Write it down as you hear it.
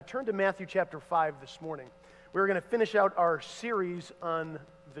turn to Matthew chapter 5 this morning. We're going to finish out our series on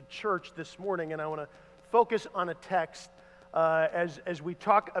the church this morning, and I want to focus on a text as we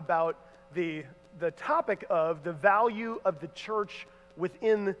talk about the topic of the value of the church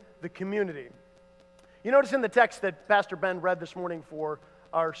within the community. You notice in the text that Pastor Ben read this morning for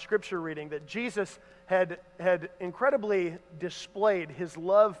our scripture reading that Jesus had incredibly displayed his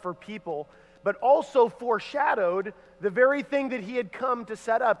love for people, but also foreshadowed the very thing that he had come to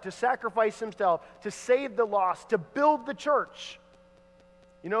set up, to sacrifice himself, to save the lost, to build the church.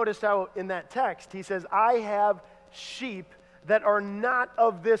 You notice how in that text he says, I have sheep that are not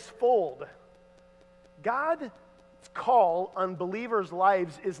of this fold. God's call on believers'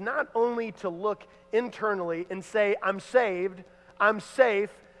 lives is not only to look internally and say, I'm saved, I'm safe,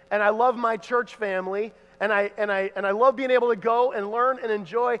 and I love my church family, and I love being able to go and learn and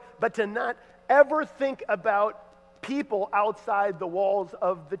enjoy, but to not ever think about people outside the walls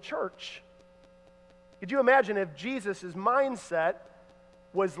of the church. Could you imagine if Jesus' mindset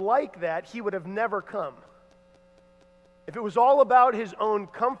was like that, he would have never come. If it was all about his own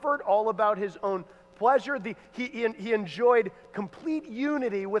comfort, all about his own pleasure, he enjoyed complete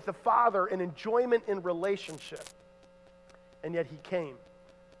unity with the Father and enjoyment in relationship. And yet he came.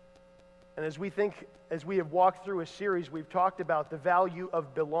 And as we have walked through a series, we've talked about the value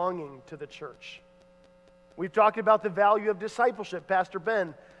of belonging to the church. We've talked about the value of discipleship. Pastor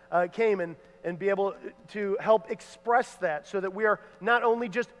Ben came and be able to help express that so that we are not only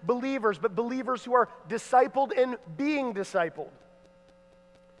just believers, but believers who are discipled and being discipled.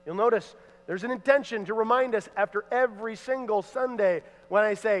 You'll notice there's an intention to remind us after every single Sunday when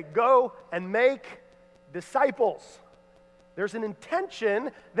I say, go and make disciples. There's an intention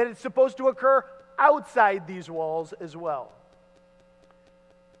that it's supposed to occur outside these walls as well.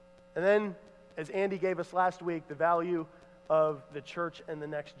 And then, as Andy gave us last week, the value of the church and the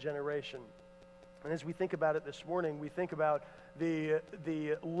next generation. And as we think about it this morning, we think about the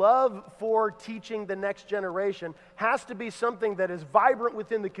love for teaching the next generation has to be something that is vibrant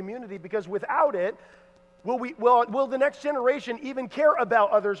within the community, because without it, will the next generation even care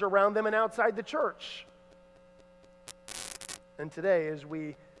about others around them and outside the church? And today, as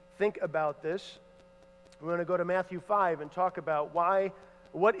we think about this, we're going to go to Matthew 5 and talk about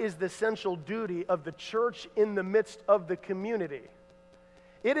what is the essential duty of the church in the midst of the community.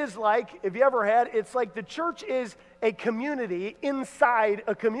 It is like, if you ever had, it's like the church is a community inside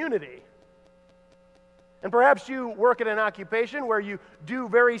a community. And perhaps you work in an occupation where you do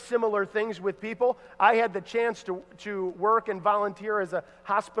very similar things with people. I had the chance to work and volunteer as a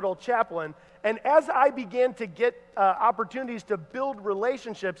hospital chaplain. And as I began to get opportunities to build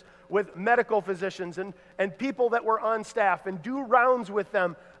relationships with medical physicians and people that were on staff and do rounds with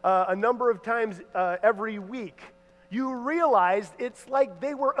them a number of times every week, you realized it's like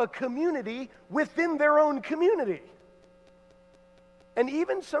they were a community within their own community. And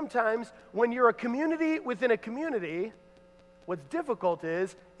even sometimes when you're a community within a community, what's difficult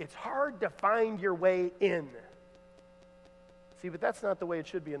is it's hard to find your way in. See, but that's not the way it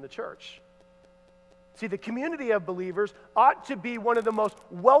should be in the church. See, the community of believers ought to be one of the most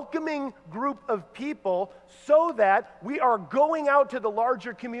welcoming group of people so that we are going out to the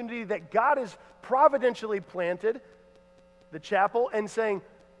larger community that God has providentially planted, the chapel, and saying,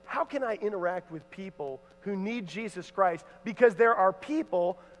 how can I interact with people who need Jesus Christ? Because there are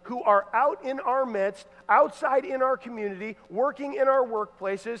people who are out in our midst, outside in our community, working in our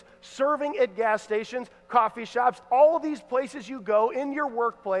workplaces, serving at gas stations, coffee shops, all of these places you go in your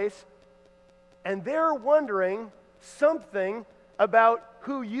workplace, and they're wondering something about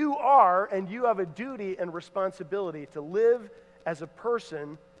who you are, and you have a duty and responsibility to live as a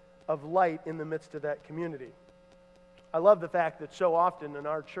person of light in the midst of that community. I love the fact that so often in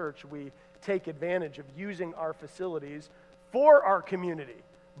our church we take advantage of using our facilities for our community.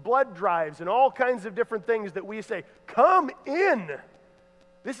 Blood drives and all kinds of different things that we say, come in.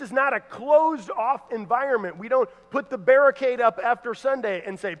 This is not a closed-off environment. We don't put the barricade up after Sunday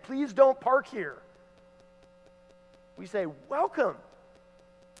and say, please don't park here. We say, welcome.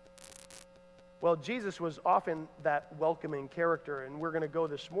 Well, Jesus was often that welcoming character, and we're going to go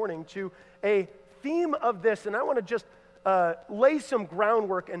this morning to a theme of this, and I want to just lay some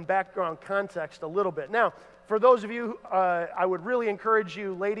groundwork and background context a little bit. Now, for those of you, I would really encourage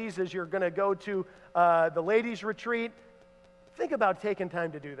you, ladies, as you're going to go to the ladies' retreat, think about taking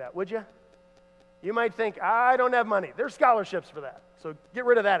time to do that, would you? You might think, I don't have money. There's scholarships for that, so get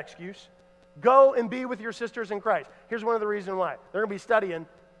rid of that excuse. Go and be with your sisters in Christ. Here's one of the reasons why. They're going to be studying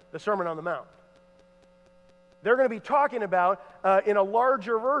the Sermon on the Mount. They're going to be talking about in a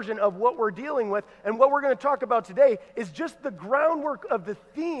larger version of what we're dealing with. And what we're going to talk about today is just the groundwork of the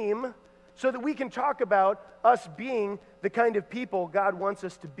theme so that we can talk about us being the kind of people God wants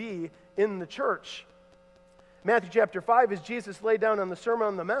us to be in the church. Matthew chapter 5, as Jesus laid down on the Sermon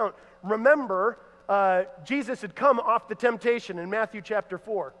on the Mount, remember, Jesus had come off the temptation in Matthew chapter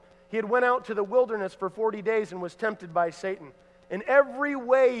 4. He had went out to the wilderness for 40 days and was tempted by Satan. In every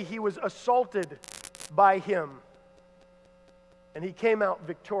way he was assaulted by him, and he came out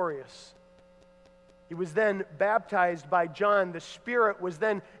victorious. He was then baptized by John. The Spirit was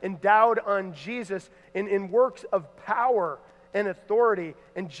then endowed on Jesus in works of power and authority,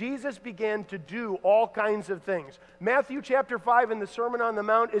 and Jesus began to do all kinds of things. Matthew chapter 5 in the Sermon on the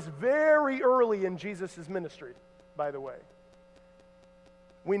Mount is very early in Jesus' ministry, by the way.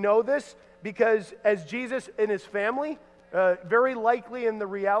 We know this because as Jesus and his family, very likely in the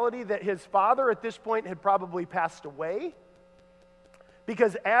reality that his father at this point had probably passed away.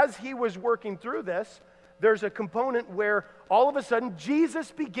 Because as he was working through this, there's a component where all of a sudden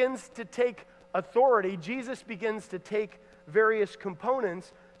Jesus begins to take authority. Jesus begins to take various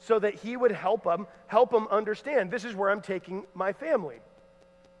components so that he would help them understand, this is where I'm taking my family.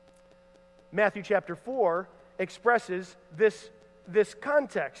 Matthew chapter 4 expresses this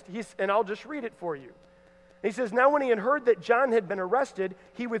context. And I'll just read it for you. He says, now when he had heard that John had been arrested,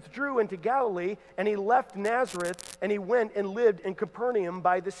 he withdrew into Galilee, and he left Nazareth, and he went and lived in Capernaum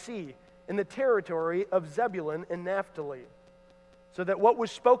by the sea, in the territory of Zebulun and Naphtali, so that what was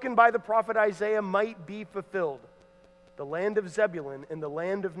spoken by the prophet Isaiah might be fulfilled. The land of Zebulun and the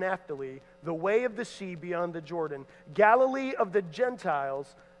land of Naphtali, the way of the sea beyond the Jordan, Galilee of the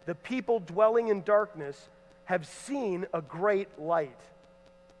Gentiles, the people dwelling in darkness have seen a great light.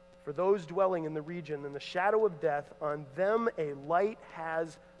 For those dwelling in the region in the shadow of death, on them a light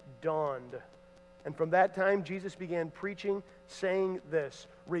has dawned. And from that time, Jesus began preaching, saying this,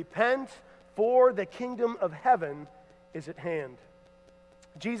 repent, for the kingdom of heaven is at hand.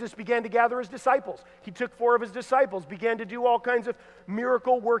 Jesus began to gather his disciples. He took 4 of his disciples, began to do all kinds of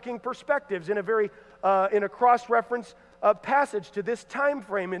miracle-working perspectives in a cross-reference passage to this time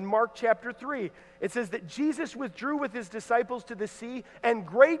frame in Mark chapter 3. It says that Jesus withdrew with his disciples to the sea, and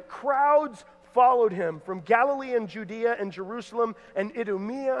great crowds followed him from Galilee and Judea and Jerusalem and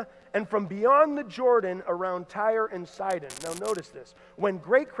Idumea, and from beyond the Jordan around Tyre and Sidon. Now notice this. When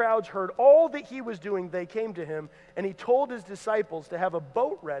great crowds heard all that he was doing, they came to him, and he told his disciples to have a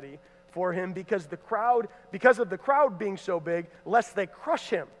boat ready for him because of the crowd being so big, lest they crush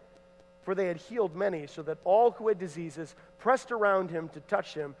him. For they had healed many, so that all who had diseases pressed around him to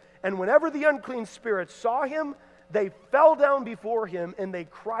touch him. And whenever the unclean spirits saw him, they fell down before him, and they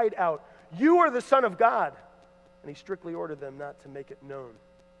cried out, "You are the Son of God." And he strictly ordered them not to make it known.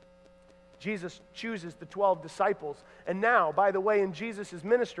 Jesus chooses the 12 disciples. And now, by the way, in Jesus'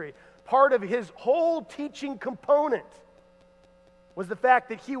 ministry, part of his whole teaching component was the fact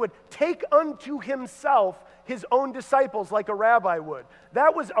that he would take unto himself his own disciples like a rabbi would.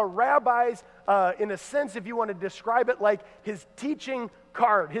 That was a rabbi's, in a sense, if you want to describe it, like his teaching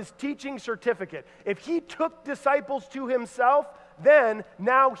card, his teaching certificate. If he took disciples to himself, then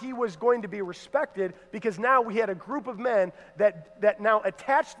now he was going to be respected because now we had a group of men that now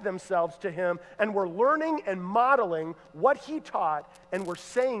attached themselves to him and were learning and modeling what he taught and were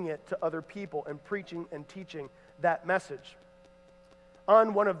saying it to other people and preaching and teaching that message.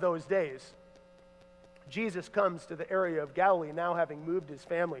 On one of those days, Jesus comes to the area of Galilee, now having moved his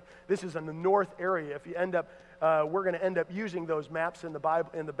family. This is in the north area. If you end up, we're going to end up using those maps in the Bible,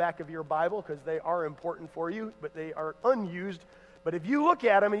 in the back of your Bible, because they are important for you, but they are unused. But if you look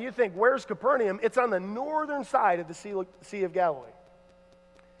at them and you think, where's Capernaum? It's on the northern side of the Sea of Galilee.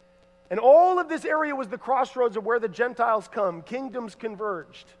 And all of this area was the crossroads of where the Gentiles come. Kingdoms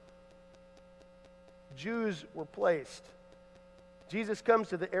converged. Jews were placed. Jesus comes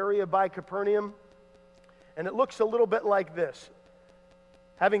to the area by Capernaum, and it looks a little bit like this.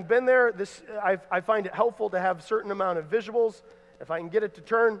 Having been there, I find it helpful to have a certain amount of visuals. If I can get it to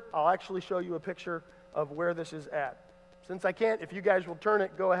turn, I'll actually show you a picture of where this is at. Since I can't, if you guys will turn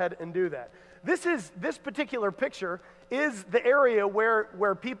it, go ahead and do that. This particular picture is the area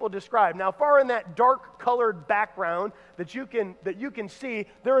where people describe. Now, far in that dark-colored background that you can see,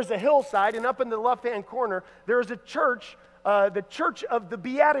 there is a hillside, and up in the left-hand corner, there is a church, the Church of the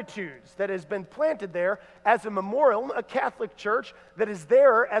Beatitudes, that has been planted there as a memorial, a Catholic church that is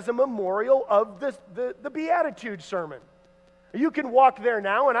there as a memorial of the Beatitude sermon. You can walk there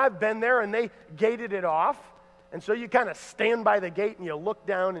now, and I've been there, and they gated it off. And so you kind of stand by the gate and you look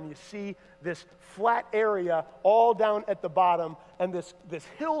down and you see this flat area all down at the bottom and this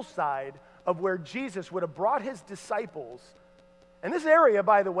hillside of where Jesus would have brought his disciples. And this area,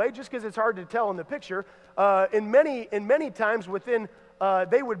 by the way, just because it's hard to tell in the picture, in many times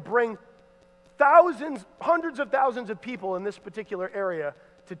they would bring thousands, hundreds of thousands of people in this particular area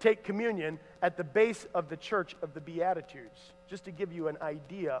to take communion at the base of the Church of the Beatitudes, just to give you an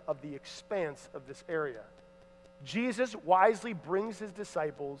idea of the expanse of this area. Jesus wisely brings his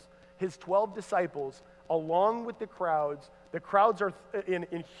disciples, his 12 disciples, along with the crowds. The crowds are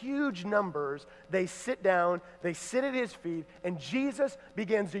in huge numbers. They sit down, they sit at his feet, and Jesus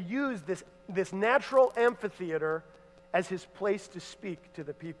begins to use this natural amphitheater as his place to speak to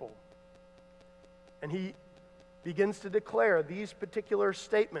the people. And he begins to declare these particular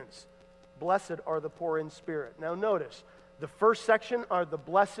statements. Blessed are the poor in spirit. Now notice, the first section are the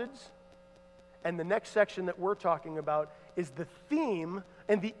blesseds, and the next section that we're talking about is the theme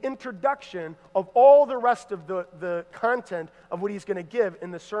and the introduction of all the rest of the content of what he's going to give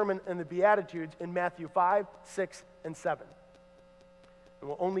in the sermon and the Beatitudes in Matthew 5, 6, and 7. And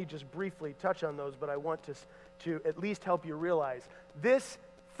we'll only just briefly touch on those, but I want to at least help you realize this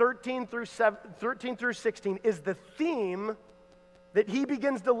 13 through 16 is the theme that he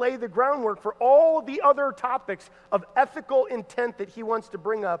begins to lay the groundwork for all the other topics of ethical intent that he wants to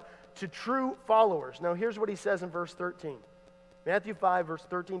bring up to true followers. Now here's what he says in verse 13. Matthew 5, verse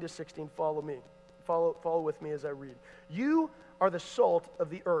 13 to 16, follow me. Follow with me as I read. You are the salt of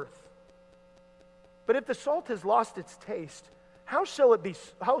the earth. But if the salt has lost its taste, how shall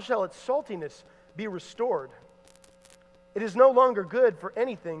its saltiness be restored? It is no longer good for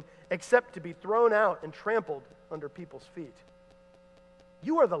anything except to be thrown out and trampled under people's feet.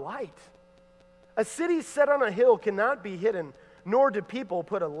 You are the light. A city set on a hill cannot be hidden, nor do people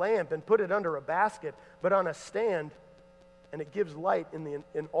put a lamp and put it under a basket, but on a stand, and it gives light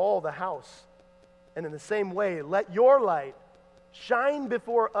in all the house. And in the same way, let your light shine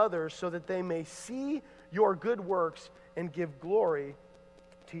before others so that they may see your good works and give glory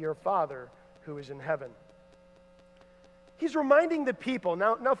to your Father who is in heaven. He's reminding the people,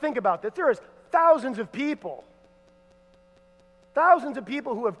 now think about this, there is thousands of people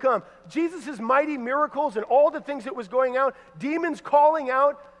who have come. Jesus' mighty miracles and all the things that was going out, demons calling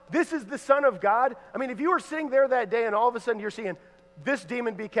out, this is the Son of God. I mean, if you were sitting there that day and all of a sudden you're seeing this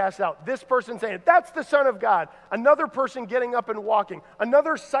demon be cast out, this person saying, that's the Son of God, another person getting up and walking,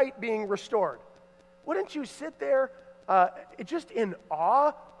 another sight being restored, wouldn't you sit there just in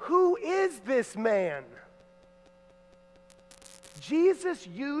awe? Who is this man? Jesus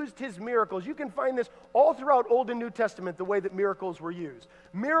used his miracles. You can find this all throughout Old and New Testament, the way that miracles were used.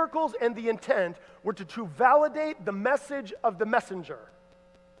 Miracles and the intent were to validate the message of the messenger.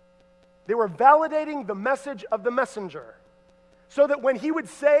 They were validating the message of the messenger. So that when he would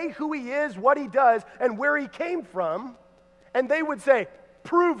say who he is, what he does, and where he came from, and they would say,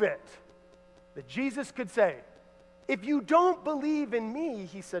 prove it, that Jesus could say, if you don't believe in me,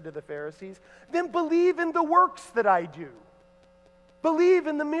 he said to the Pharisees, then believe in the works that I do. Believe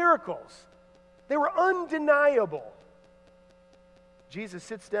in the miracles. They were undeniable. Jesus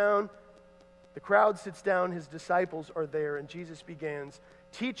sits down, the crowd sits down, his disciples are there, and Jesus begins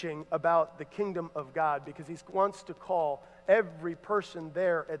teaching about the kingdom of God because he wants to call every person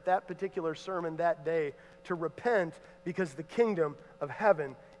there at that particular sermon that day to repent because the kingdom of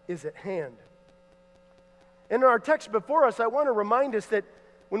heaven is at hand. In our text before us, I want to remind us that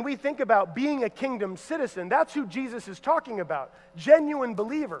when we think about being a kingdom citizen, that's who Jesus is talking about, genuine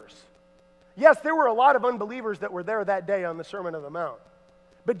believers. Yes, there were a lot of unbelievers that were there that day on the Sermon on the Mount.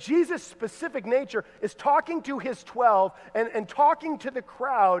 But Jesus' specific nature is talking to his 12 and talking to the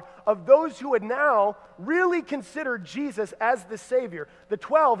crowd of those who had now really considered Jesus as the Savior. The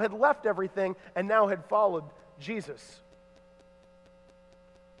 12 had left everything and now had followed Jesus.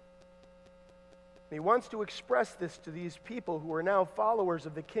 He wants to express this to these people who are now followers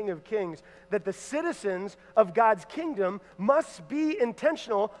of the King of Kings, that the citizens of God's kingdom must be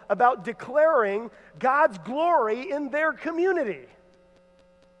intentional about declaring God's glory in their community.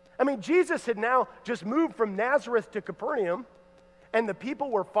 I mean, Jesus had now just moved from Nazareth to Capernaum, and the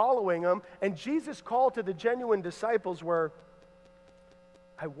people were following him, and Jesus' call to the genuine disciples were,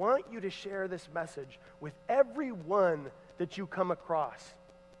 I want you to share this message with everyone that you come across.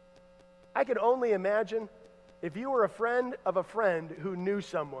 I could only imagine if you were a friend of a friend who knew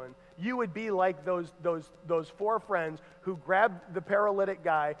someone, you would be like those four friends who grabbed the paralytic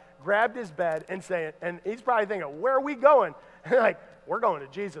guy, grabbed his bed, and saying, and he's probably thinking, where are we going? And like, we're going to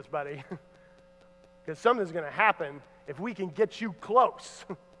Jesus, buddy. Because something's going to happen if we can get you close.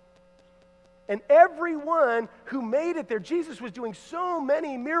 And everyone who made it there, Jesus was doing so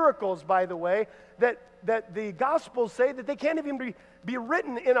many miracles, by the way, that the Gospels say that they can't even be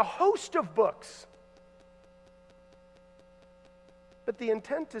written in a host of books. But the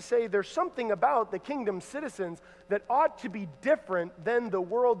intent to say there's something about the kingdom citizens that ought to be different than the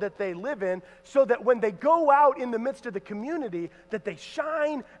world that they live in, so that when they go out in the midst of the community, that they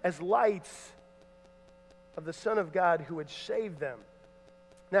shine as lights of the Son of God who would save them.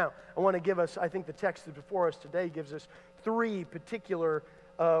 Now, I want to give us, I think the text before us today gives us three particular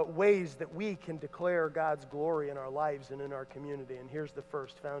ways that we can declare God's glory in our lives and in our community. And here's the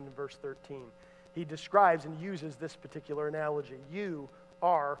first, found in verse 13. He describes and uses this particular analogy. You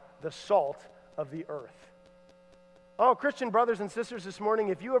are the salt of the earth. Oh, Christian brothers and sisters, this morning,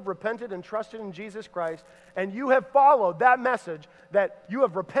 if you have repented and trusted in Jesus Christ, and you have followed that message that you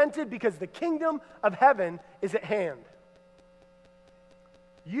have repented because the kingdom of heaven is at hand.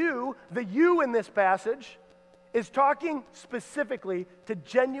 You, the you in this passage, is talking specifically to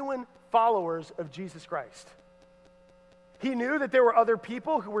genuine followers of Jesus Christ. He knew that there were other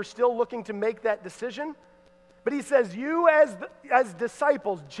people who were still looking to make that decision. But he says, you as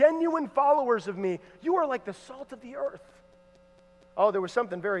disciples, genuine followers of me, you are like the salt of the earth. Oh, there was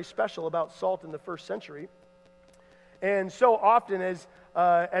something very special about salt in the first century. And so often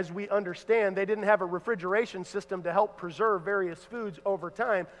as we understand, they didn't have a refrigeration system to help preserve various foods over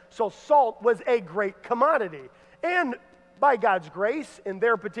time. So salt was a great commodity. And by God's grace, in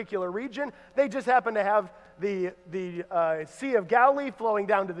their particular region, they just happened to have the Sea of Galilee flowing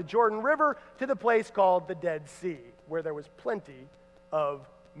down to the Jordan River to the place called the Dead Sea, where there was plenty of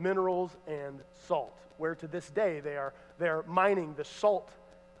minerals and salt, where to this day they are mining the salt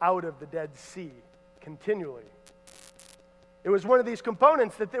out of the Dead Sea continually. It was one of these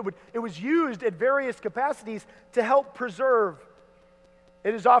components that it was used at various capacities to help preserve.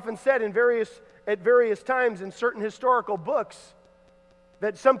 It is often said at various times in certain historical books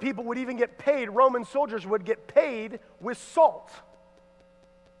that some people would even get paid, Roman soldiers would get paid with salt.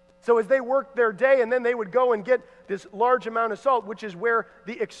 So as they worked their day, and then they would go and get this large amount of salt, which is where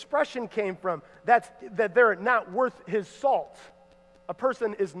the expression came from, that they're not worth his salt. A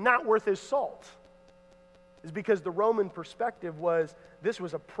person is not worth his salt. Is because the Roman perspective was this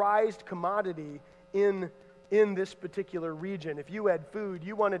was a prized commodity in this particular region. If you had food,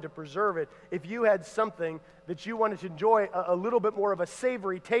 you wanted to preserve it. If you had something that you wanted to enjoy a little bit more of a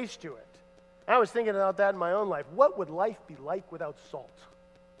savory taste to it. I was thinking about that in my own life. What would life be like without salt?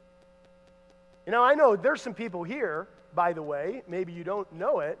 You know, I know there's some people here, by the way, maybe you don't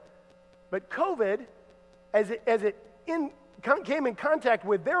know it, but COVID, as it came in contact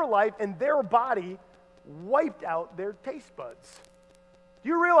with their life and their body, wiped out their taste buds. Do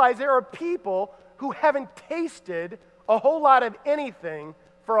you realize there are people who haven't tasted a whole lot of anything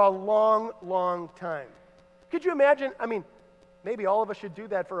for a long, long time? Could you imagine? I mean, maybe all of us should do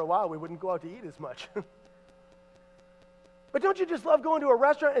that for a while. We wouldn't go out to eat as much. But don't you just love going to a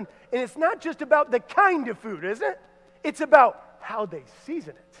restaurant? And it's not just about the kind of food, is it? It's about how they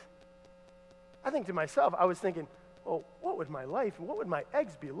season it. I think to myself, I was thinking, oh, what would my life and what would my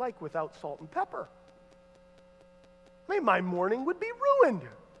eggs be like without salt and pepper? I mean, my morning would be ruined.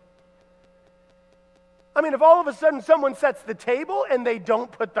 I mean, if all of a sudden someone sets the table and they don't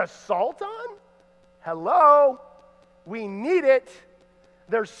put the salt on, hello, we need it.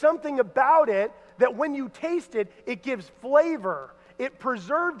 There's something about it that when you taste it, it gives flavor. It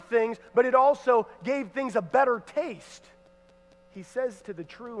preserved things, but it also gave things a better taste. He says to the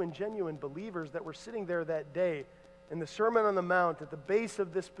true and genuine believers that were sitting there that day in the Sermon on the Mount at the base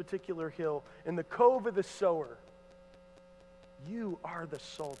of this particular hill, in the Cove of the Sower, you are the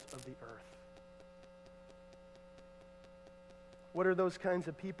salt of the earth. What are those kinds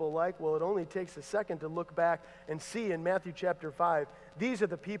of people like? Well, it only takes a second to look back and see in Matthew chapter 5. These are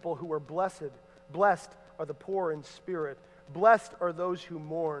the people who are blessed. Blessed are the poor in spirit. Blessed are those who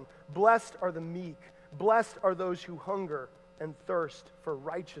mourn. Blessed are the meek. Blessed are those who hunger and thirst for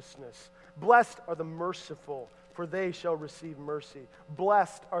righteousness. Blessed are the merciful, for they shall receive mercy.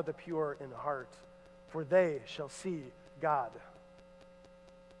 Blessed are the pure in heart, for they shall see God.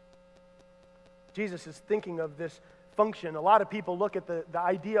 Jesus is thinking of this function. A lot of people look at the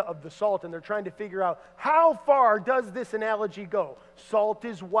idea of the salt and they're trying to figure out how far does this analogy go? Salt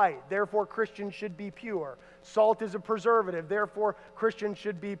is white, therefore Christians should be pure. Salt is a preservative, therefore Christians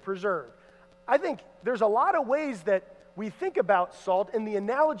should be preserved. I think there's a lot of ways that we think about salt in the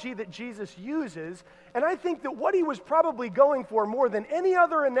analogy that Jesus uses, and I think that what he was probably going for more than any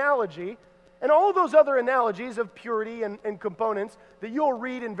other analogy, and all those other analogies of purity and components that you'll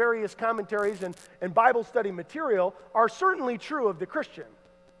read in various commentaries and Bible study material are certainly true of the Christian.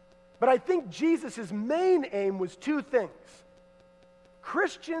 But I think Jesus' main aim was two things.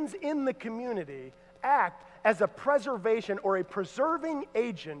 Christians in the community act as a preservation or a preserving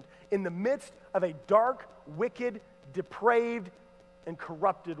agent in the midst of a dark, wicked, depraved, and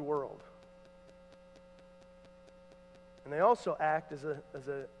corrupted world. And they also act as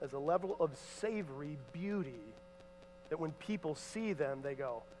a level of savory beauty that when people see them, they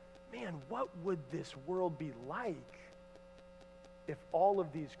go, man, what would this world be like if all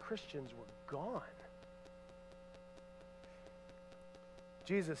of these Christians were gone?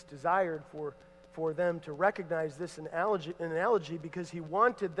 Jesus desired for them to recognize this analogy because he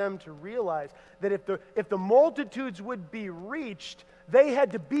wanted them to realize that if the multitudes would be reached, they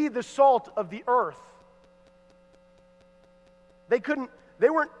had to be the salt of the earth. They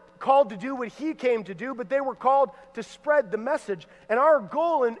weren't called to do what he came to do, but they were called to spread the message. And our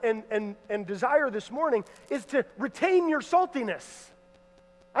goal and desire this morning is to retain your saltiness.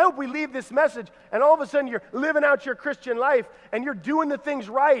 I hope we leave this message and all of a sudden you're living out your Christian life and you're doing the things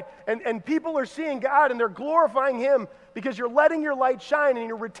right and people are seeing God and they're glorifying him because you're letting your light shine and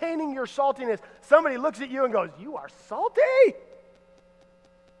you're retaining your saltiness. Somebody looks at you and goes, you are salty?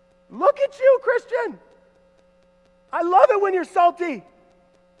 Look at you, Christian. I love it when you're salty.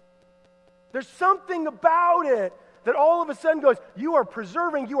 There's something about it that all of a sudden goes, you are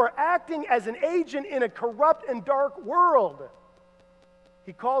preserving, you are acting as an agent in a corrupt and dark world.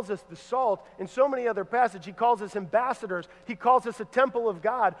 He calls us the salt. In so many other passages, he calls us ambassadors. He calls us a temple of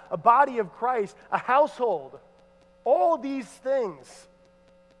God, a body of Christ, a household. All these things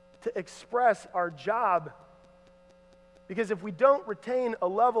to express our job. Because if we don't retain a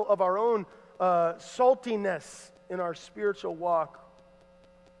level of our own saltiness in our spiritual walk,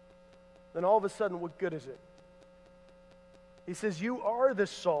 then all of a sudden, what good is it? He says, you are the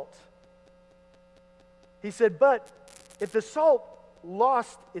salt. He said, but if the salt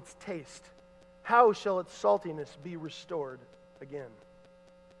lost its taste, how shall its saltiness be restored again?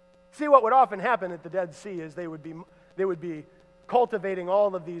 See, what would often happen at the Dead Sea is they would be cultivating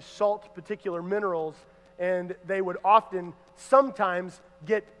all of these salt particular minerals, and they would often sometimes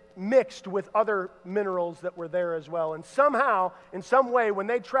get mixed with other minerals that were there as well. And somehow, in some way, when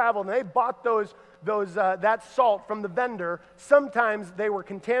they traveled and they bought that salt from the vendor, sometimes they were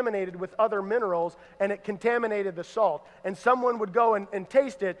contaminated with other minerals and it contaminated the salt. And someone would go and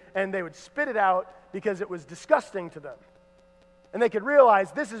taste it and they would spit it out because it was disgusting to them. And they could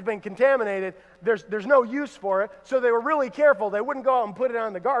realize this has been contaminated, there's no use for it, so they were really careful. They wouldn't go out and put it out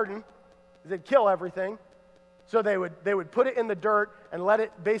in the garden, they'd kill everything. So they would put it in the dirt and let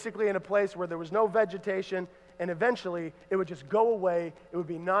it basically in a place where there was no vegetation, and eventually it would just go away. It would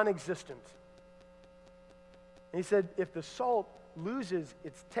be non-existent. And he said, if the salt loses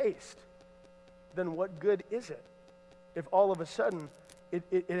its taste, then what good is it? If all of a sudden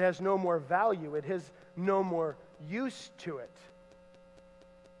it has no more value, it has no more use to it.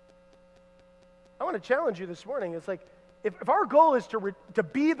 I want to challenge you this morning. It's like, if our goal is to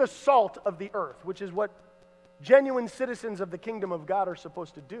be the salt of the earth, which is what genuine citizens of the kingdom of God are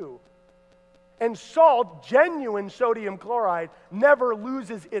supposed to do. And salt, genuine sodium chloride, never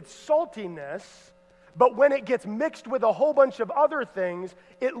loses its saltiness, but when it gets mixed with a whole bunch of other things,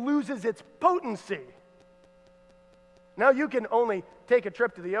 it loses its potency. Now you can only take a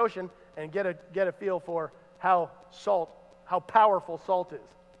trip to the ocean and get a feel for how powerful salt is.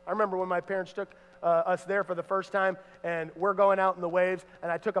 I remember when my parents took us there for the first time, and we're going out in the waves,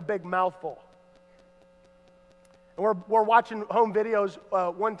 and I took a big mouthful. We're watching home videos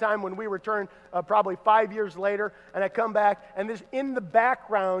one time when we returned probably 5 years later, and I come back, and this in the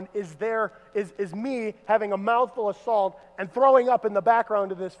background is me having a mouthful of salt and throwing up in the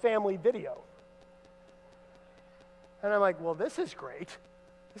background of this family video. And I'm like, well, this is great.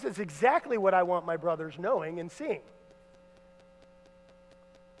 This is exactly what I want my brothers knowing and seeing.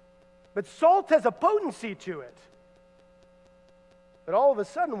 But salt has a potency to it. But all of a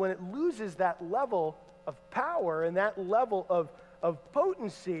sudden, when it loses that level of power and that level of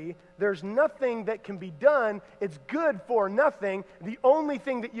potency, there's nothing that can be done. It's good for nothing. The only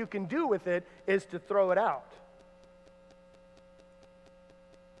thing that you can do with it is to throw it out.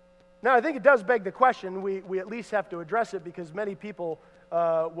 Now, I think it does beg the question. We at least have to address it, because many people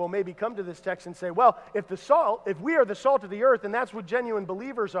will maybe come to this text and say, well, if we are the salt of the earth, and that's what genuine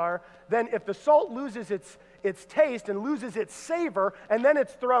believers are, then if the salt loses its taste and loses its savor, and then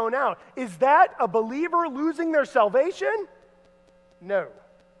it's thrown out, is that a believer losing their salvation? No.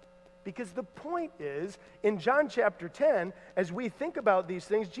 Because the point is, in John chapter 10, as we think about these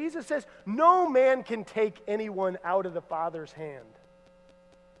things, Jesus says, no man can take anyone out of the Father's hand.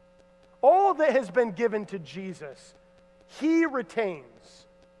 All that has been given to Jesus, he retains.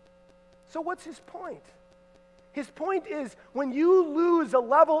 So what's his point? His point is when you lose a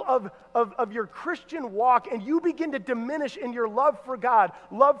level of your Christian walk and you begin to diminish in your love for God,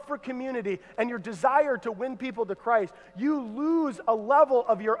 love for community, and your desire to win people to Christ, you lose a level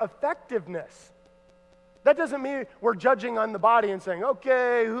of your effectiveness. That doesn't mean we're judging on the body and saying,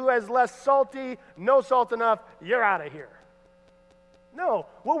 okay, who has less salty, no salt enough, you're out of here. No,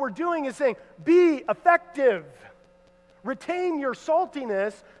 what we're doing is saying, be effective. Retain your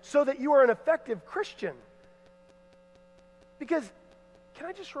saltiness so that you are an effective Christian. Because, can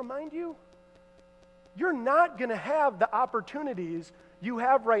I just remind you, you're not going to have the opportunities you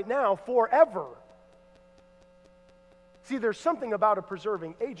have right now forever. See, there's something about a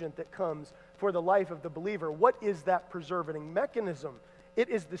preserving agent that comes for the life of the believer. What is that preserving mechanism? It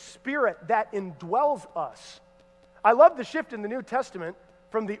is the Spirit that indwells us. I love the shift in the New Testament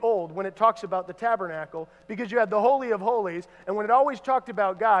from the Old when it talks about the tabernacle, because you had the Holy of Holies, and when it always talked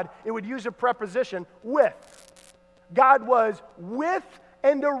about God, it would use a preposition, with. God was with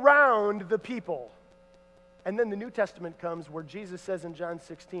and around the people. And then the New Testament comes where Jesus says in John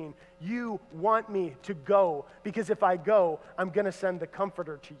 16, you want me to go, because if I go, I'm going to send the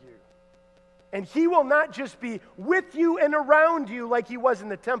Comforter to you. And he will not just be with you and around you like he was in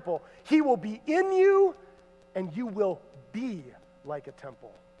the temple. He will be in you, and you will be like a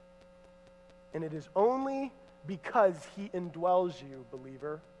temple. And it is only because he indwells you,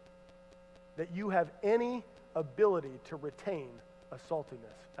 believer, that you have any ability to retain a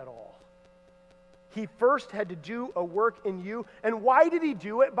saltiness at all. He first had to do a work in you. And why did he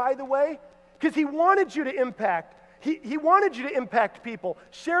do it, by the way? Because he wanted you to impact. He wanted you to impact people,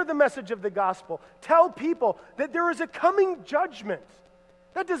 share the message of the gospel, tell people that there is a coming judgment.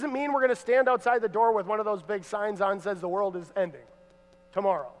 That doesn't mean we're going to stand outside the door with one of those big signs on that says the world is ending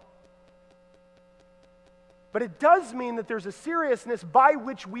tomorrow. But it does mean that there's a seriousness by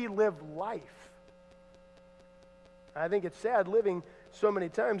which we live life. I think it's sad living so many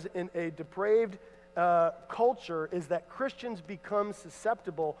times in a depraved culture is that Christians become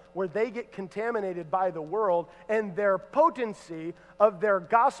susceptible where they get contaminated by the world, and their potency of their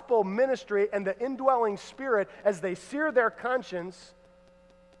gospel ministry and the indwelling Spirit, as they sear their conscience,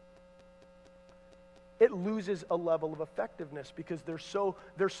 it loses a level of effectiveness because they're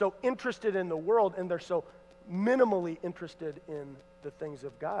so interested in the world and they're so minimally interested in the things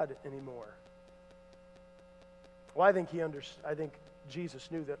of God anymore. Well, I think Jesus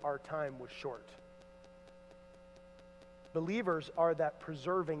knew that our time was short. Believers are that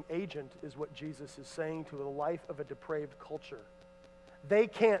preserving agent, is what Jesus is saying to the life of a depraved culture. They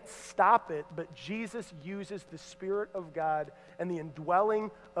can't stop it, but Jesus uses the Spirit of God and the indwelling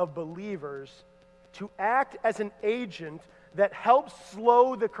of believers to act as an agent that helps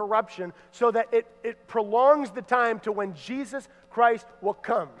slow the corruption so that it prolongs the time to when Jesus Christ will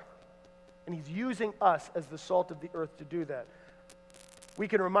come. And he's using us as the salt of the earth to do that. We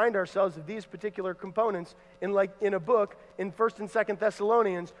can remind ourselves of these particular components in a book in 1st and 2nd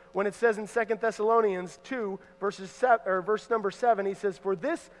Thessalonians, when it says in 2nd Thessalonians 2, verse number 7, he says, For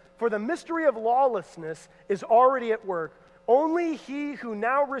the mystery of lawlessness is already at work. Only he who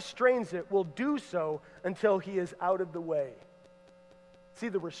now restrains it will do so until he is out of the way. See,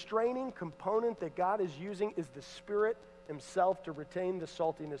 the restraining component that God is using is the Spirit himself to retain the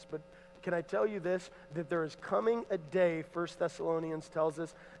saltiness. But can I tell you this, that there is coming a day, 1 Thessalonians tells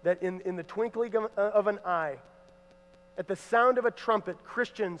us, that in the twinkling of an eye, at the sound of a trumpet,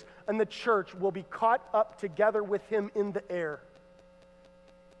 Christians and the church will be caught up together with him in the air.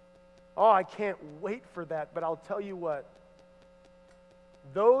 Oh, I can't wait for that, but I'll tell you what.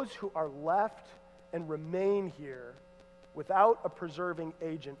 Those who are left and remain here without a preserving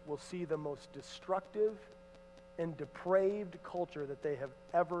agent will see the most destructive and depraved culture that they have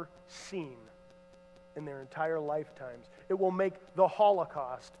ever seen in their entire lifetimes. It will make the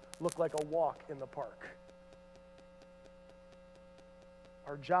Holocaust look like a walk in the park.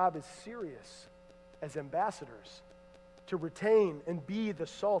 Our job is serious as ambassadors to retain and be the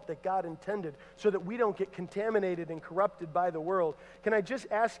salt that God intended so that we don't get contaminated and corrupted by the world. Can I just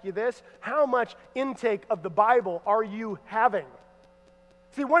ask you this? How much intake of the Bible are you having?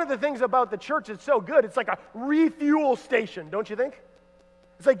 See, one of the things about the church that's so good, it's like a refuel station, don't you think?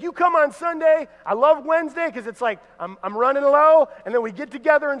 It's like you come on Sunday, I love Wednesday because it's like I'm running low, and then we get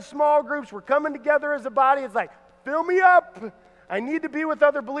together in small groups, we're coming together as a body, it's like, fill me up. I need to be with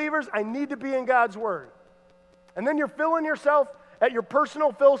other believers, I need to be in God's Word. And then you're filling yourself at your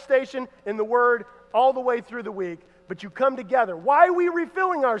personal fill station in the Word all the way through the week, but you come together. Why are we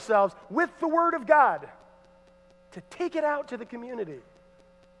refilling ourselves with the Word of God? To take it out to the community.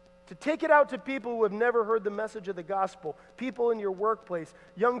 to take it out to people who have never heard the message of the gospel, people in your workplace,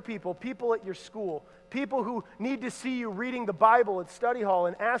 young people, people at your school, people who need to see you reading the Bible at study hall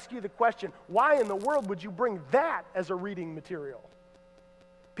and ask you the question, why in the world would you bring that as a reading material?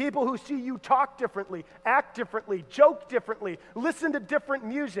 People who see you talk differently, act differently, joke differently, listen to different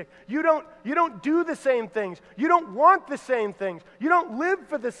music. You don't do the same things. You don't want the same things. You don't live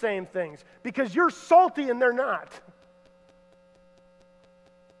for the same things because you're salty and they're not.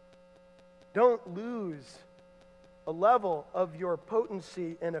 Don't lose a level of your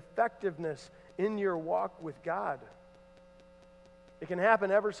potency and effectiveness in your walk with God. It can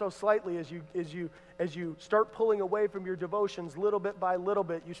happen ever so slightly as you start pulling away from your devotions little bit by little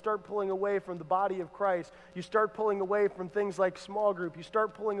bit. You start pulling away from the body of Christ. You start pulling away from things like small group. You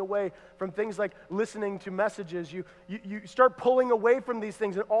start pulling away from things like listening to messages. You start pulling away from these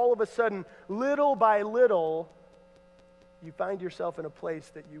things, and all of a sudden, little by little, you find yourself in a place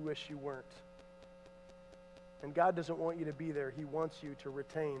that you wish you weren't. And God doesn't want you to be there. He wants you to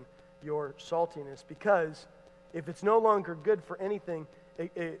retain your saltiness, because if it's no longer good for anything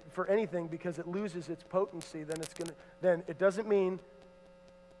because it loses its potency, then it doesn't mean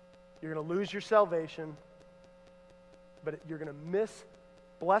you're going to lose your salvation, but you're going to miss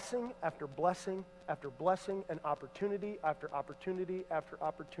blessing after blessing after blessing and opportunity after opportunity after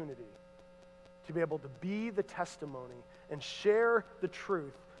opportunity to be able to be the testimony and share the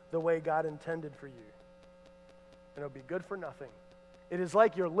truth the way God intended for you. And it'll be good for nothing. It is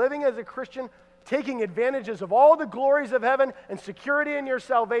like you're living as a Christian, taking advantages of all the glories of heaven and security in your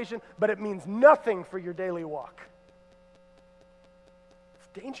salvation, but it means nothing for your daily walk.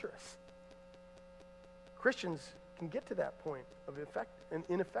 It's dangerous. Christians can get to that point of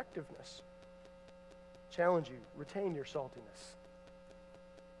ineffectiveness. Challenge you, retain your saltiness.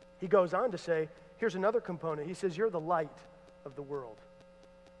 He goes on to say, here's another component. He says, you're the light of the world.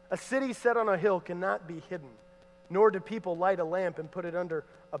 A city set on a hill cannot be hidden, nor do people light a lamp and put it under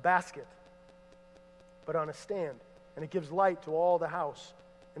a basket, but on a stand, and it gives light to all the house.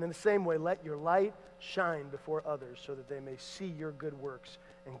 And in the same way, let your light shine before others so that they may see your good works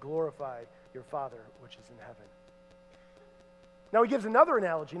and glorify your Father which is in heaven. Now he gives another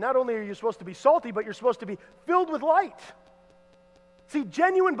analogy. Not only are you supposed to be salty, but you're supposed to be filled with light. See,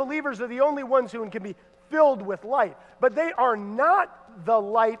 genuine believers are the only ones who can be filled with light, but they are not the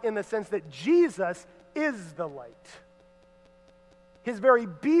light in the sense that Jesus is the light. His very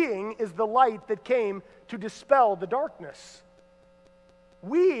being is the light that came to dispel the darkness.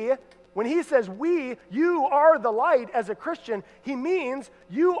 When he says you are the light as a Christian, he means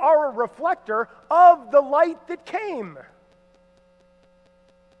you are a reflector of the light that came.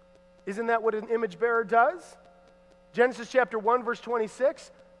 Isn't that what an image bearer does? Genesis chapter 1, verse 26.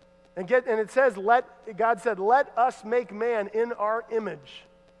 And it says, God said, let us make man in our image,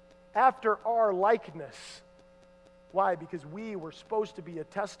 after our likeness. Why? Because we were supposed to be a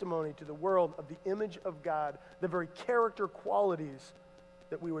testimony to the world of the image of God, the very character qualities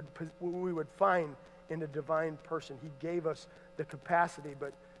that we would find in a divine person. He gave us the capacity,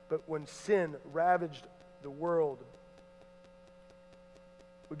 but when sin ravaged the world,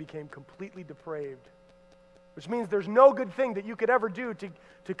 we became completely depraved, which means there's no good thing that you could ever do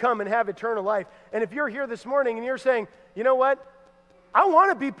to come and have eternal life. And if you're here this morning and you're saying, you know what? I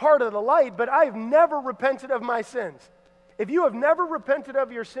want to be part of the light, but I've never repented of my sins. If you have never repented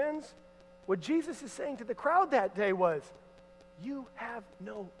of your sins, what Jesus is saying to the crowd that day was, you have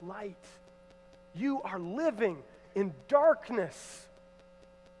no light. You are living in darkness.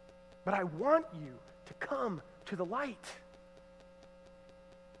 But I want you to come to the light.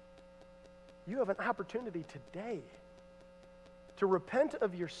 You have an opportunity today to repent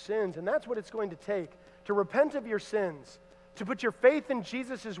of your sins, and that's what it's going to take, to repent of your sins, to put your faith in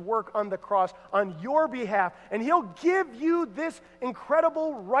Jesus' work on the cross on your behalf, and he'll give you this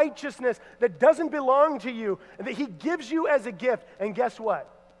incredible righteousness that doesn't belong to you, and that he gives you as a gift. And guess what?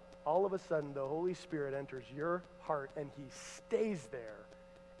 All of a sudden, the Holy Spirit enters your heart, and he stays there,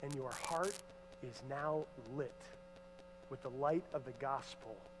 and your heart is now lit with the light of the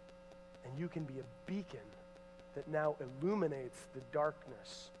gospel, and you can be a beacon that now illuminates the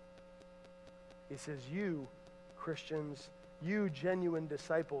darkness. He says, you, Christians, you genuine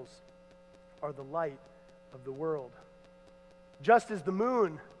disciples, are the light of the world. Just as the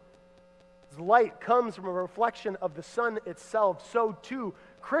moon's light comes from a reflection of the sun itself, so too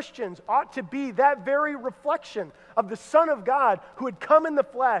Christians ought to be that very reflection of the Son of God who had come in the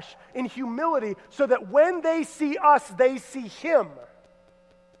flesh in humility, so that when they see us, they see him.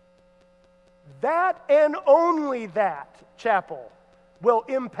 That and only that, chapel, will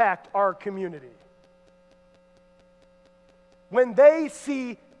impact our community. When they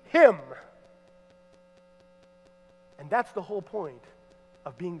see Him. And that's the whole point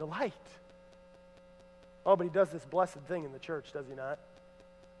of being the light. Oh, but He does this blessed thing in the church, does He not?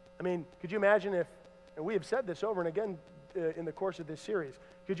 I mean, could you imagine if, and we have said this over and again in the course of this series,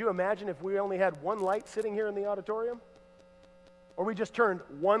 could you imagine if we only had one light sitting here in the auditorium? Or we just turned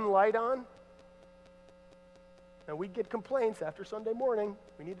one light on? And we'd get complaints after Sunday morning,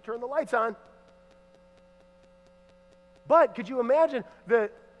 we need to turn the lights on. But could you imagine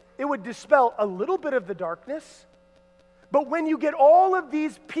that it would dispel a little bit of the darkness? But when you get all of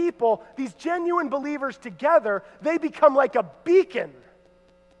these people, these genuine believers together, they become like a beacon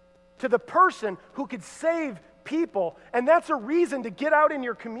to the person who could save people. And that's a reason to get out in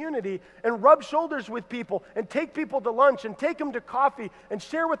your community and rub shoulders with people and take people to lunch and take them to coffee and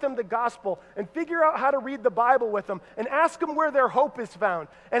share with them the gospel and figure out how to read the Bible with them and ask them where their hope is found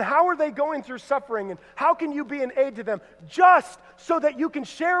and how are they going through suffering and how can you be an aid to them, just so that you can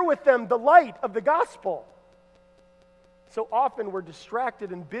share with them the light of the gospel. So often we're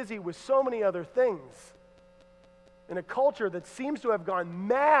distracted and busy with so many other things in a culture that seems to have gone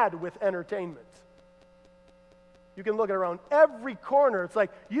mad with entertainment. You can look at around every corner. It's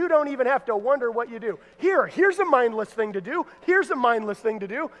like you don't even have to wonder what you do. Here's a mindless thing to do. Here's a mindless thing to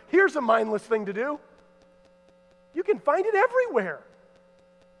do. Here's a mindless thing to do. You can find it everywhere.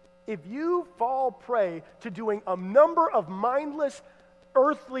 If you fall prey to doing a number of mindless,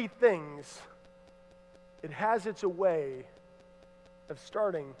 earthly things, it has its way of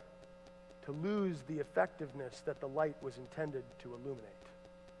starting to lose the effectiveness that the light was intended to illuminate.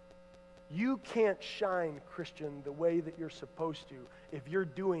 You can't shine, Christian, the way that you're supposed to if you're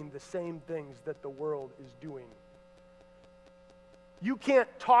doing the same things that the world is doing. You can't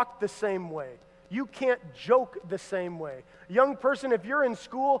talk the same way. You can't joke the same way. Young person, if you're in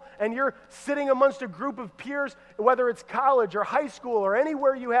school and you're sitting amongst a group of peers, whether it's college or high school or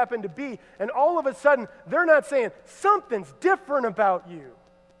anywhere you happen to be, and all of a sudden they're not saying, something's different about you.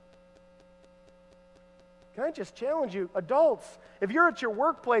 Can I just challenge you, adults, if you're at your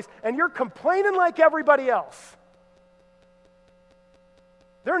workplace and you're complaining like everybody else,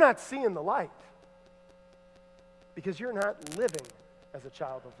 they're not seeing the light because you're not living as a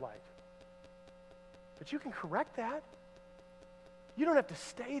child of light. But you can correct that. You don't have to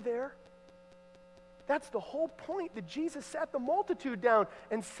stay there. That's the whole point that Jesus sat the multitude down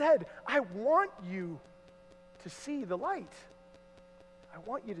and said, I want you to see the light. I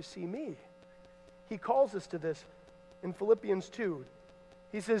want you to see me. He calls us to this in Philippians 2.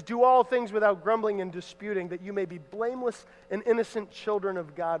 He says, do all things without grumbling and disputing, that you may be blameless and innocent children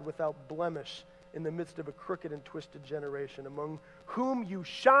of God without blemish in the midst of a crooked and twisted generation, among whom you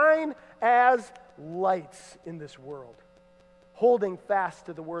shine as lights in this world, holding fast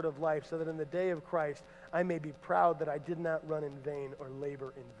to the word of life, so that in the day of Christ I may be proud that I did not run in vain or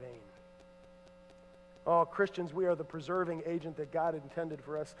labor in vain. Oh, Christians, we are the preserving agent that God intended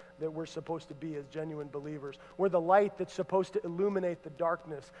for us, that we're supposed to be as genuine believers. We're the light that's supposed to illuminate the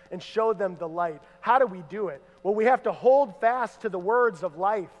darkness and show them the light. How do we do it? Well, we have to hold fast to the words of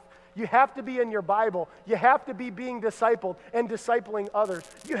life. You have to be in your Bible. You have to be being discipled and discipling others.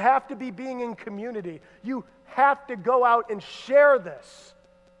 You have to be being in community. You have to go out and share this.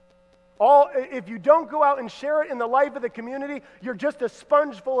 If you don't go out and share it in the life of the community, you're just a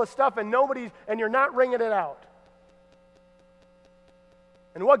sponge full of stuff and you're not wringing it out.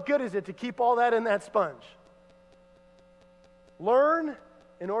 And what good is it to keep all that in that sponge? Learn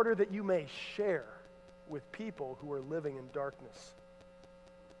in order that you may share with people who are living in darkness.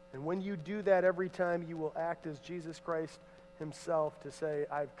 And when you do that every time, you will act as Jesus Christ himself to say,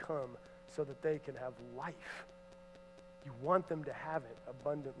 I've come so that they can have life. You want them to have it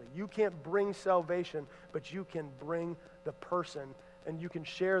abundantly. You can't bring salvation, but you can bring the person, and you can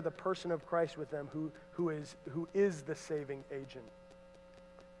share the person of Christ with them who is the saving agent.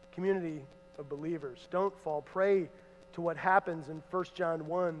 Community of believers, don't fall prey to what happens in 1 John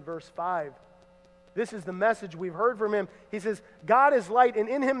 1, verse 5. This is the message we've heard from him. He says, God is light, and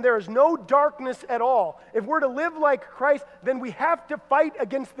in him there is no darkness at all. If we're to live like Christ, then we have to fight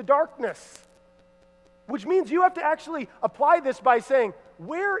against the darkness. Which means you have to actually apply this by saying,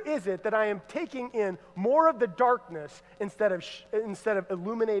 where is it that I am taking in more of the darkness instead of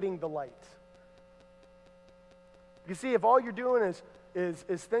illuminating the light? You see, if all you're doing is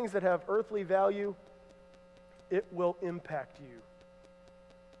things that have earthly value, it will impact you.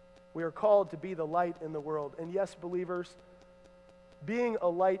 We are called to be the light in the world. And yes, believers, being a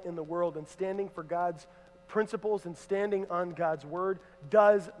light in the world and standing for God's principles and standing on God's word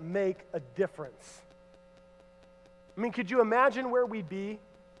does make a difference. I mean, could you imagine where we'd be?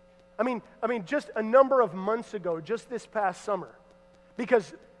 I mean, just a number of months ago, just this past summer,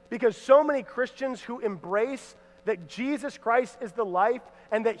 because because so many Christians who embrace that Jesus Christ is the life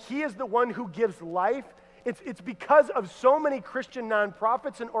and that he is the one who gives life, it's because of so many Christian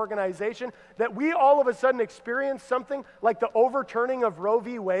nonprofits and organizations that we all of a sudden experience something like the overturning of Roe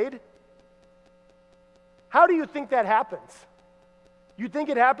v. Wade. How do you think that happens? You think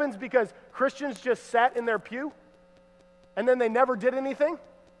it happens because Christians just sat in their pew and then they never did anything?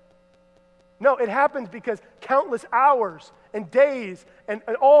 No, it happens because countless hours and days and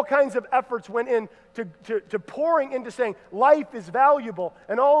all kinds of efforts went in to pouring into saying life is valuable.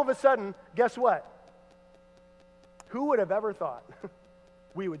 And all of a sudden, guess what? Who would have ever thought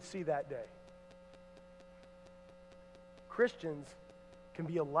we would see that day? Christians can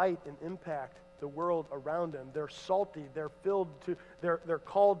be a light and impact the world around them. They're salty, they're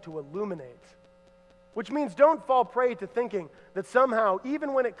called to illuminate. Which means don't fall prey to thinking that somehow,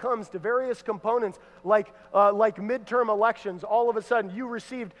 even when it comes to various components like midterm elections, all of a sudden you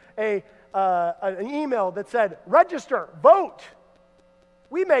received an email that said, register, vote.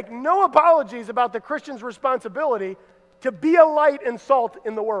 We make no apologies about the Christian's responsibility to be a light and salt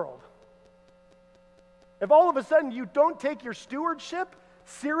in the world. If all of a sudden you don't take your stewardship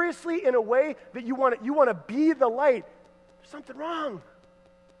seriously in a way that you want to be the light, there's something wrong.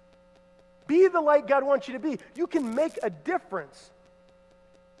 Be the light God wants you to be. You can make a difference.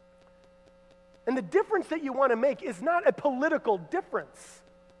 And the difference that you want to make is not a political difference.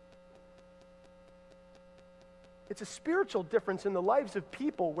 It's a spiritual difference in the lives of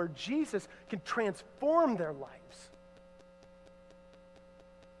people where Jesus can transform their lives.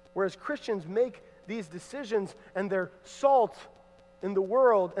 Whereas Christians make these decisions and they're salt in the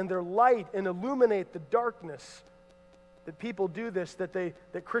world and they're light and illuminate the darkness. That people do this,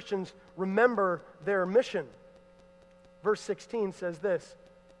 that Christians remember their mission. Verse 16 says this.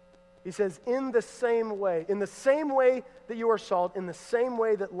 He says, in the same way that you are salt, in the same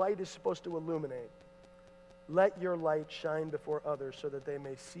way that light is supposed to illuminate, let your light shine before others so that they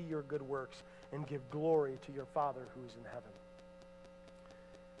may see your good works and give glory to your Father who is in heaven.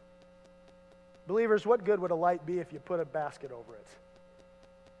 Believers, what good would a light be if you put a basket over it?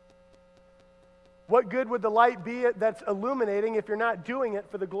 What good would the light be that's illuminating if you're not doing it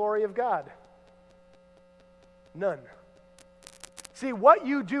for the glory of God? None. See, what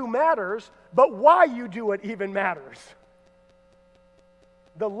you do matters, but why you do it even matters.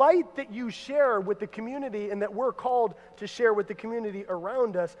 The light that you share with the community and that we're called to share with the community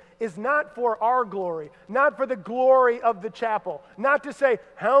around us is not for our glory, not for the glory of the chapel, not to say,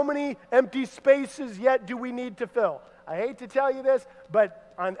 how many empty spaces yet do we need to fill? I hate to tell you this, but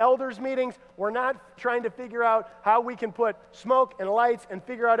on elders' meetings, we're not trying to figure out how we can put smoke and lights and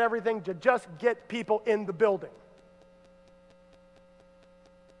figure out everything to just get people in the building.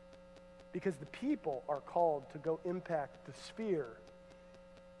 Because the people are called to go impact the sphere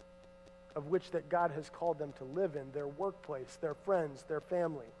of which that God has called them to live in, their workplace, their friends, their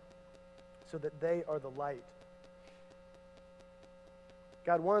family, so that they are the light.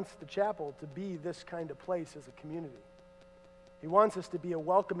 God wants the chapel to be this kind of place as a community. He wants us to be a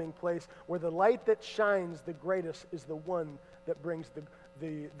welcoming place where the light that shines the greatest is the one that brings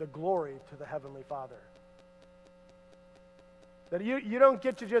the glory to the Heavenly Father. That you don't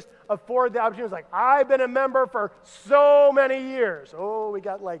get to just afford the opportunity. It's like, I've been a member for so many years. Oh, we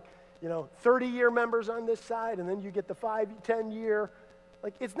got 30-year members on this side, and then you get the 5, 10-year.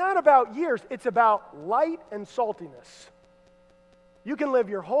 It's not about years. It's about light and saltiness. You can live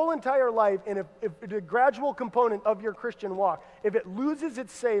your whole entire life, and if the gradual component of your Christian walk, if it loses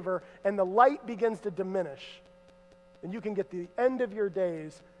its savor and the light begins to diminish, then you can get to the end of your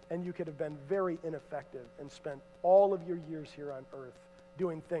days and you could have been very ineffective and spent all of your years here on earth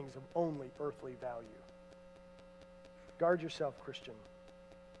doing things of only earthly value. Guard yourself, Christian.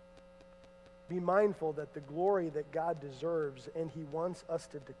 Be mindful that the glory that God deserves and he wants us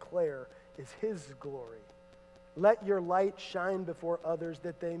to declare is his glory. Let your light shine before others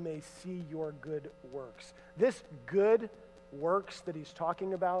that they may see your good works. This good works that he's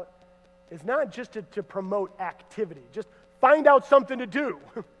talking about is not just to promote activity, just find out something to do.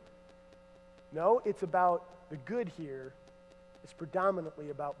 No, it's about the good here. It's predominantly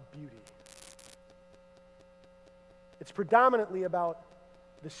about beauty. It's predominantly about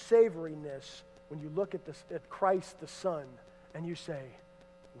the savoriness when you look at Christ the Son and you say,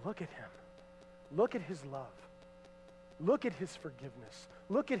 look at him. Look at his love. Look at his forgiveness.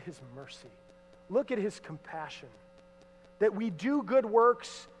 Look at his mercy. Look at his compassion. That we do good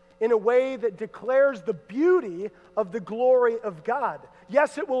works in a way that declares the beauty of the glory of God.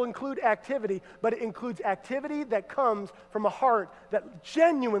 Yes, it will include activity, but it includes activity that comes from a heart that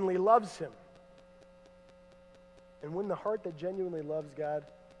genuinely loves him. And when the heart that genuinely loves God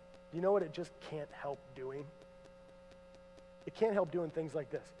Do you know what it just can't help doing? It can't help doing things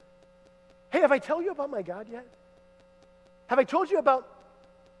like this. Hey, have I told you about my God yet? Have I told you about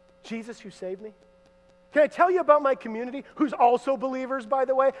Jesus who saved me? Can I tell you about my community, who's also believers, by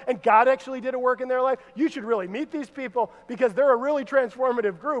the way, and God actually did a work in their life? You should really meet these people because they're a really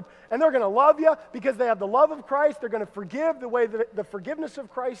transformative group, and they're going to love you because they have the love of Christ. They're going to forgive the way that the forgiveness of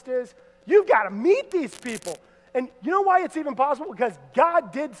Christ is. You've got to meet these people. And you know why it's even possible? Because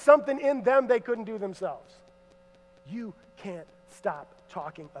God did something in them they couldn't do themselves. You can't stop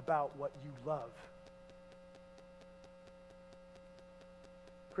talking about what you love.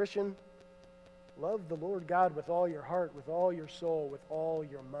 Christian, love the Lord God with all your heart, with all your soul, with all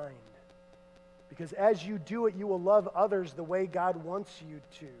your mind. Because as you do it, you will love others the way God wants you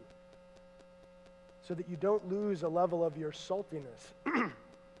to, so that you don't lose a level of your saltiness. But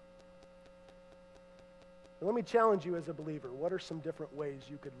let me challenge you as a believer. What are some different ways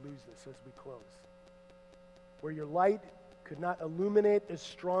you could lose this as we close? Where your light could not illuminate as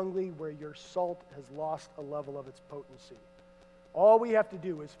strongly, where your salt has lost a level of its potency. All we have to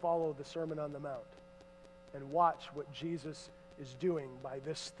do is follow the Sermon on the Mount and watch what Jesus is doing by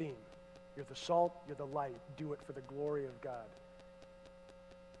this theme. You're the salt, you're the light. Do it for the glory of God.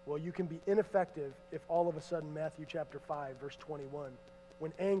 Well, you can be ineffective if all of a sudden Matthew chapter 5, verse 21,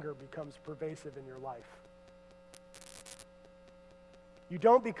 when anger becomes pervasive in your life. You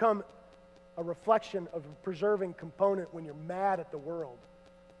don't become a reflection of a preserving component when you're mad at the world.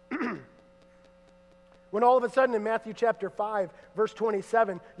 When all of a sudden in Matthew chapter 5, verse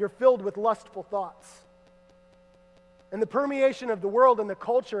 27, you're filled with lustful thoughts. And the permeation of the world and the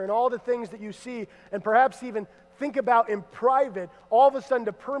culture and all the things that you see and perhaps even think about in private, all of a sudden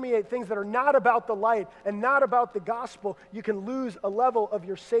to permeate things that are not about the light and not about the gospel, you can lose a level of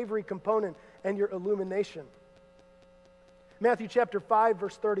your savory component and your illumination. Matthew chapter 5,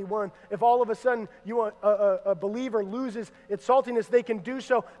 verse 31, if all of a sudden a believer loses its saltiness, they can do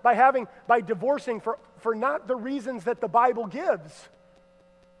so by divorcing for not the reasons that the Bible gives.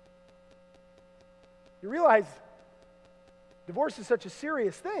 You realize divorce is such a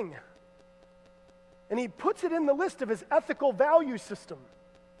serious thing. And he puts it in the list of his ethical value system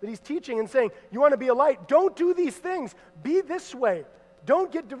that he's teaching and saying, you want to be a light, don't do these things. Be this way.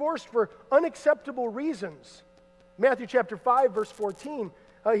 Don't get divorced for unacceptable reasons. Matthew chapter 5, verse 14,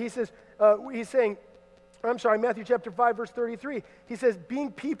 Matthew chapter 5, verse 33, he says,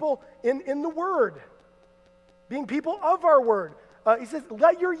 being people in the Word, being people of our Word. He says,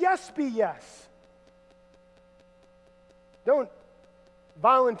 let your yes be yes. Don't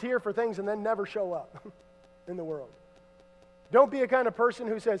volunteer for things and then never show up in the world. Don't be a kind of person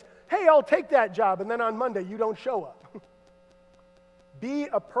who says, hey, I'll take that job, and then on Monday you don't show up. Be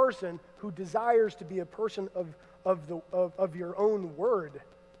a person who desires to be a person of your own word.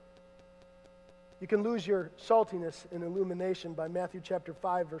 You can lose your saltiness and illumination by Matthew chapter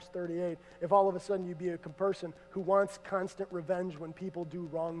 5, verse 38, if all of a sudden you be a person who wants constant revenge when people do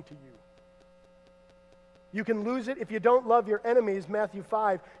wrong to you. You can lose it if you don't love your enemies, Matthew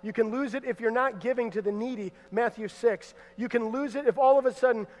 5. You can lose it if you're not giving to the needy, Matthew 6. You can lose it if all of a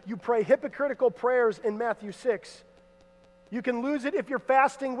sudden you pray hypocritical prayers in Matthew 6. You can lose it if you're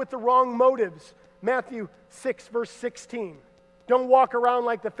fasting with the wrong motives, Matthew 6, verse 16. Don't walk around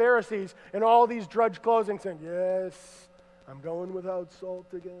like the Pharisees in all these drudge clothing saying, yes, I'm going without salt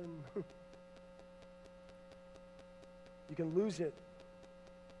again. You can lose it.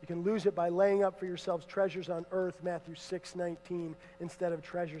 You can lose it by laying up for yourselves treasures on earth, Matthew 6:19, instead of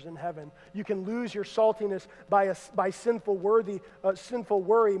treasures in heaven. You can lose your saltiness by sinful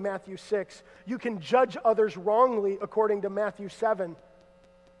worry, Matthew 6. You can judge others wrongly, according to Matthew 7.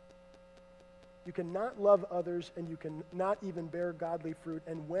 You cannot love others, and you cannot even bear godly fruit.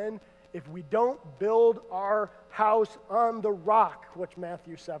 And if we don't build our house on the rock, which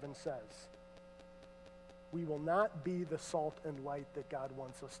Matthew 7 says, we will not be the salt and light that God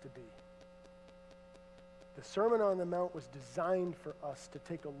wants us to be. The Sermon on the Mount was designed for us to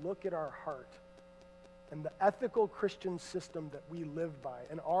take a look at our heart and the ethical Christian system that we live by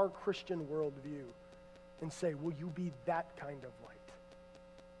and our Christian worldview and say, will you be that kind of light?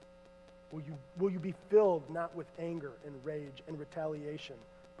 Will you be filled not with anger and rage and retaliation,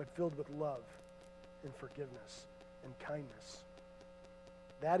 but filled with love and forgiveness and kindness?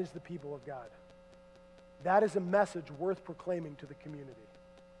 That is the people of God. That is a message worth proclaiming to the community.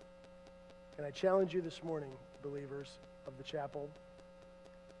 And I challenge you this morning, believers of the chapel,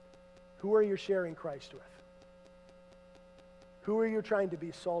 who are you sharing Christ with? Who are you trying to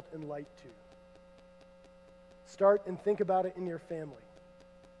be salt and light to? Start and think about it in your family.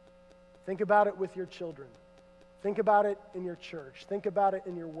 Think about it with your children. Think about it in your church. Think about it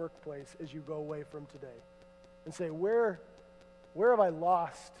in your workplace as you go away from today. And say, where have I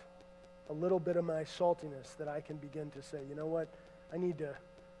lost a little bit of my saltiness that I can begin to say, you know what, I need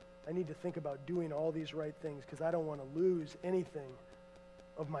to think about doing all these right things because I don't want to lose anything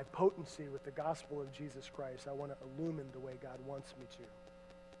of my potency with the gospel of Jesus Christ. I want to illumine the way God wants me to.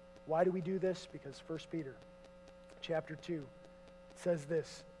 Why do we do this? Because 1 Peter chapter 2 says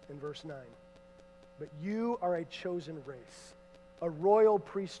this in verse 9. But you are a chosen race, a royal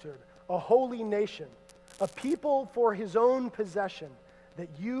priesthood, a holy nation, a people for his own possession, that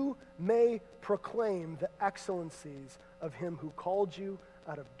you may proclaim the excellencies of him who called you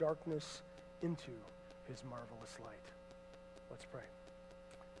out of darkness into his marvelous light. Let's pray.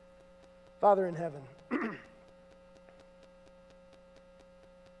 Father in heaven,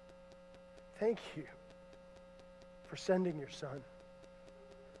 thank you for sending your Son.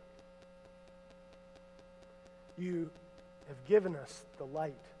 You have given us the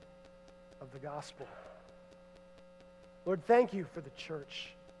light of the gospel. Lord, thank you for the church.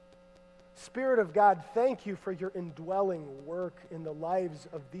 Spirit of God, thank you for your indwelling work in the lives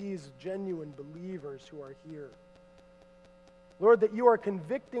of these genuine believers who are here. Lord, that you are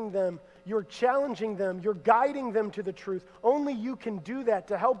convicting them, you're challenging them, you're guiding them to the truth. Only you can do that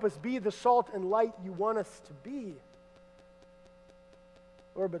to help us be the salt and light you want us to be.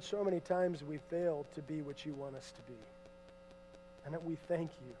 Lord, but so many times we fail to be what you want us to be. And that we thank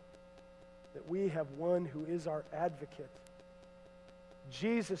you that we have one who is our advocate,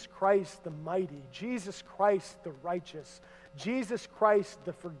 Jesus Christ the mighty, Jesus Christ the righteous, Jesus Christ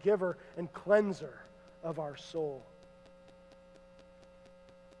the forgiver and cleanser of our soul.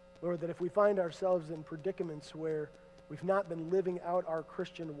 Lord, that if we find ourselves in predicaments where we've not been living out our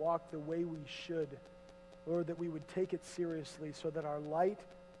Christian walk the way we should, Lord, that we would take it seriously so that our light,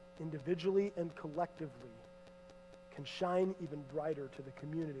 individually and collectively, can shine even brighter to the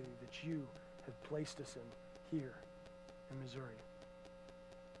community that you have placed us in here in Missouri.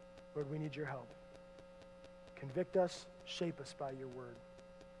 Lord, we need your help. Convict us, shape us by your word,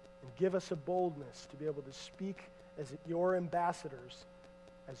 and give us a boldness to be able to speak as your ambassadors,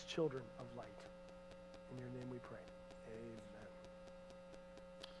 as children of light. In your name we pray. Amen.